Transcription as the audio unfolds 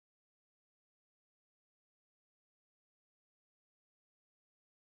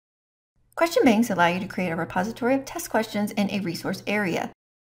Question banks allow you to create a repository of test questions in a resource area.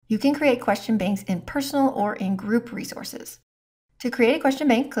 You can create question banks in personal or in group resources. To create a question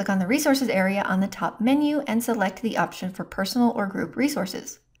bank, click on the Resources area on the top menu and select the option for personal or group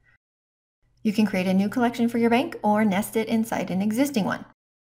resources. You can create a new collection for your bank or nest it inside an existing one.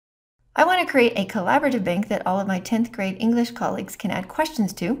 I want to create a collaborative bank that all of my 10th grade English colleagues can add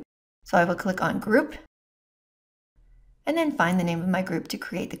questions to, so I will click on Group, and then find the name of my group to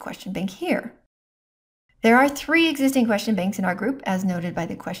create the question bank here. There are 3 existing question banks in our group, as noted by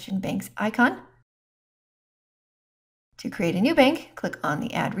the question banks icon. To create a new bank, click on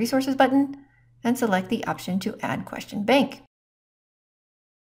the Add Resources button and select the option to add question bank.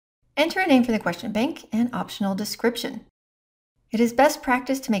 Enter a name for the question bank and optional description. It is best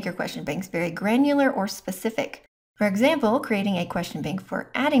practice to make your question banks very granular or specific. For example, creating a question bank for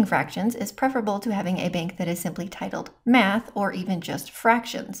adding fractions is preferable to having a bank that is simply titled Math or even just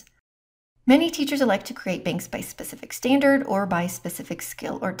Fractions. Many teachers elect to create banks by specific standard or by specific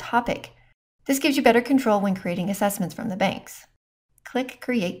skill or topic. This gives you better control when creating assessments from the banks. Click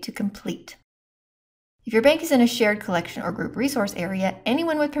Create to complete. If your bank is in a shared collection or group resource area,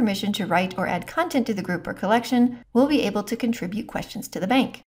 anyone with permission to write or add content to the group or collection will be able to contribute questions to the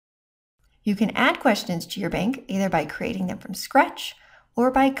bank. You can add questions to your bank either by creating them from scratch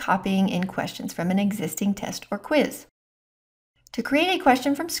or by copying in questions from an existing test or quiz. To create a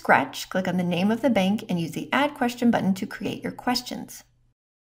question from scratch, click on the name of the bank and use the Add Question button to create your questions.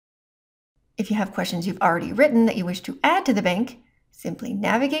 If you have questions you've already written that you wish to add to the bank, simply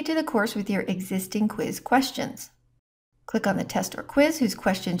navigate to the course with your existing quiz questions. Click on the test or quiz whose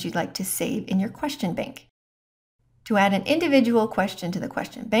questions you'd like to save in your question bank. To add an individual question to the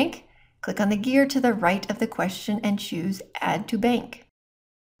question bank, click on the gear to the right of the question and choose Add to Bank.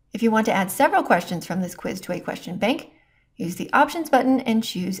 If you want to add several questions from this quiz to a question bank, use the Options button and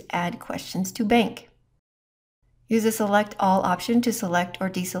choose Add Questions to Bank. Use the Select All option to select or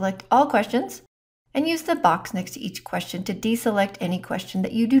deselect all questions, and use the box next to each question to deselect any question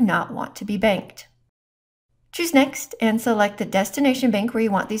that you do not want to be banked. Choose Next and select the destination bank where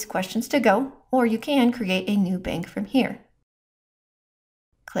you want these questions to go, or you can create a new bank from here.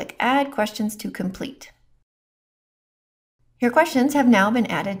 Click Add Questions to complete. Your questions have now been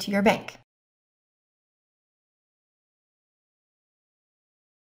added to your bank.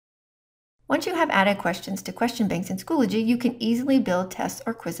 Once you have added questions to question banks in Schoology, you can easily build tests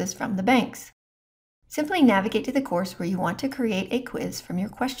or quizzes from the banks. Simply navigate to the course where you want to create a quiz from your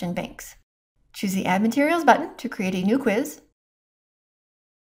question banks. Choose the Add Materials button to create a new quiz,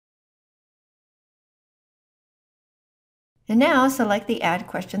 and now select the Add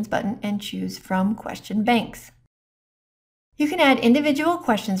Questions button and choose from Question Banks. You can add individual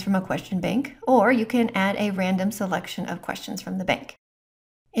questions from a question bank, or you can add a random selection of questions from the bank.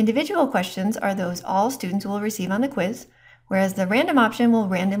 Individual questions are those all students will receive on the quiz, whereas the random option will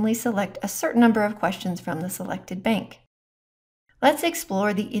randomly select a certain number of questions from the selected bank. Let's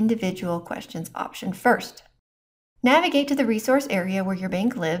explore the individual questions option first. Navigate to the resource area where your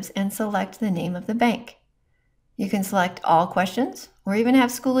bank lives and select the name of the bank. You can select all questions, or even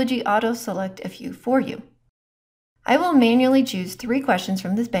have Schoology auto-select a few for you. I will manually choose 3 questions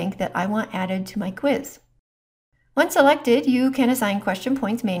from this bank that I want added to my quiz. Once selected, you can assign question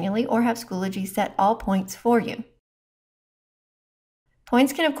points manually or have Schoology set all points for you.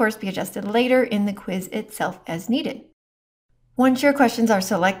 Points can of course be adjusted later in the quiz itself as needed. Once your questions are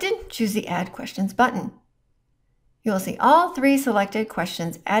selected, choose the Add Questions button. You will see all 3 selected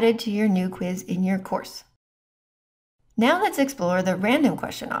questions added to your new quiz in your course. Now let's explore the random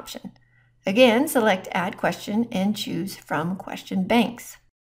question option. Again, select Add Question and choose from Question Banks.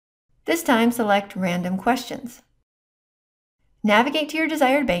 This time, select Random Questions. Navigate to your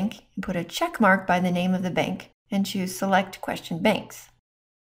desired bank and put a check mark by the name of the bank and choose Select Question Banks.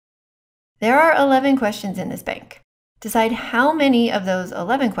 There are 11 questions in this bank. Decide how many of those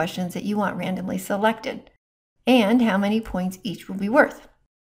 11 questions that you want randomly selected and how many points each will be worth.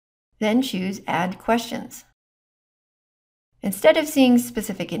 Then choose Add Questions. Instead of seeing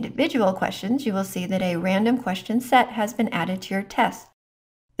specific individual questions, you will see that a random question set has been added to your test.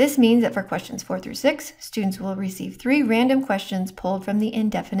 This means that for questions 4 through 6, students will receive 3 random questions pulled from the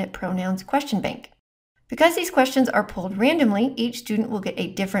Indefinite Pronouns question bank. Because these questions are pulled randomly, each student will get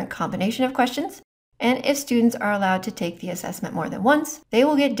a different combination of questions, and if students are allowed to take the assessment more than once, they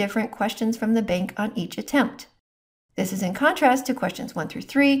will get different questions from the bank on each attempt. This is in contrast to questions 1 through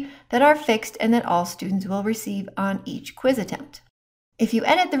 3 that are fixed and that all students will receive on each quiz attempt. If you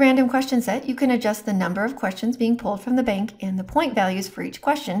edit the random question set, you can adjust the number of questions being pulled from the bank and the point values for each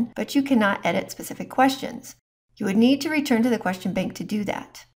question, but you cannot edit specific questions. You would need to return to the question bank to do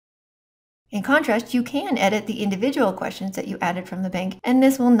that. In contrast, you can edit the individual questions that you added from the bank, and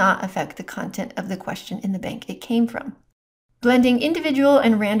this will not affect the content of the question in the bank it came from. Blending individual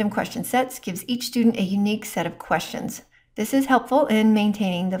and random question sets gives each student a unique set of questions. This is helpful in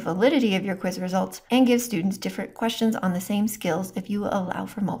maintaining the validity of your quiz results and gives students different questions on the same skills if you allow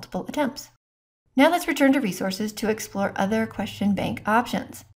for multiple attempts. Now let's return to resources to explore other question bank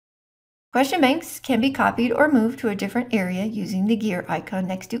options. Question banks can be copied or moved to a different area using the gear icon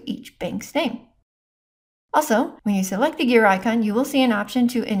next to each bank's name. Also, when you select the gear icon, you will see an option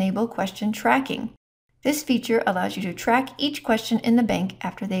to enable question tracking. This feature allows you to track each question in the bank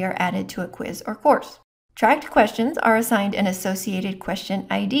after they are added to a quiz or course. Tracked questions are assigned an associated question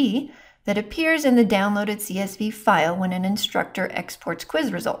ID that appears in the downloaded CSV file when an instructor exports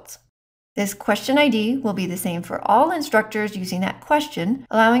quiz results. This question ID will be the same for all instructors using that question,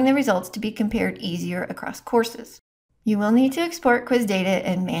 allowing the results to be compared easier across courses. You will need to export quiz data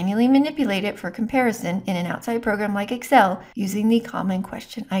and manually manipulate it for comparison in an outside program like Excel using the common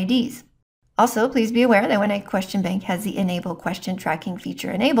question IDs. Also, please be aware that when a question bank has the Enable Question Tracking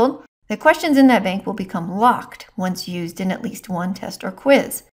feature enabled, the questions in that bank will become locked once used in at least one test or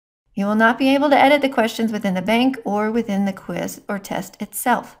quiz. You will not be able to edit the questions within the bank or within the quiz or test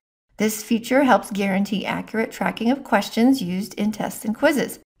itself. This feature helps guarantee accurate tracking of questions used in tests and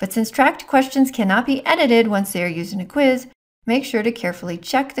quizzes. But since tracked questions cannot be edited once they are used in a quiz, make sure to carefully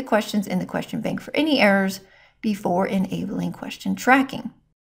check the questions in the question bank for any errors before enabling question tracking.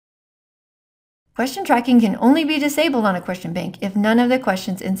 Question tracking can only be disabled on a question bank if none of the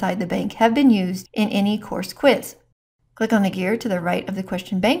questions inside the bank have been used in any course quiz. Click on the gear to the right of the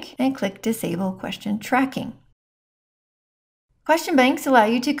question bank and click Disable Question Tracking. Question banks allow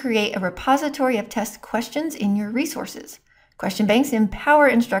you to create a repository of test questions in your resources. Question banks empower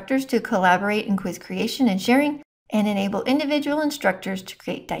instructors to collaborate in quiz creation and sharing, and enable individual instructors to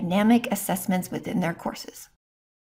create dynamic assessments within their courses.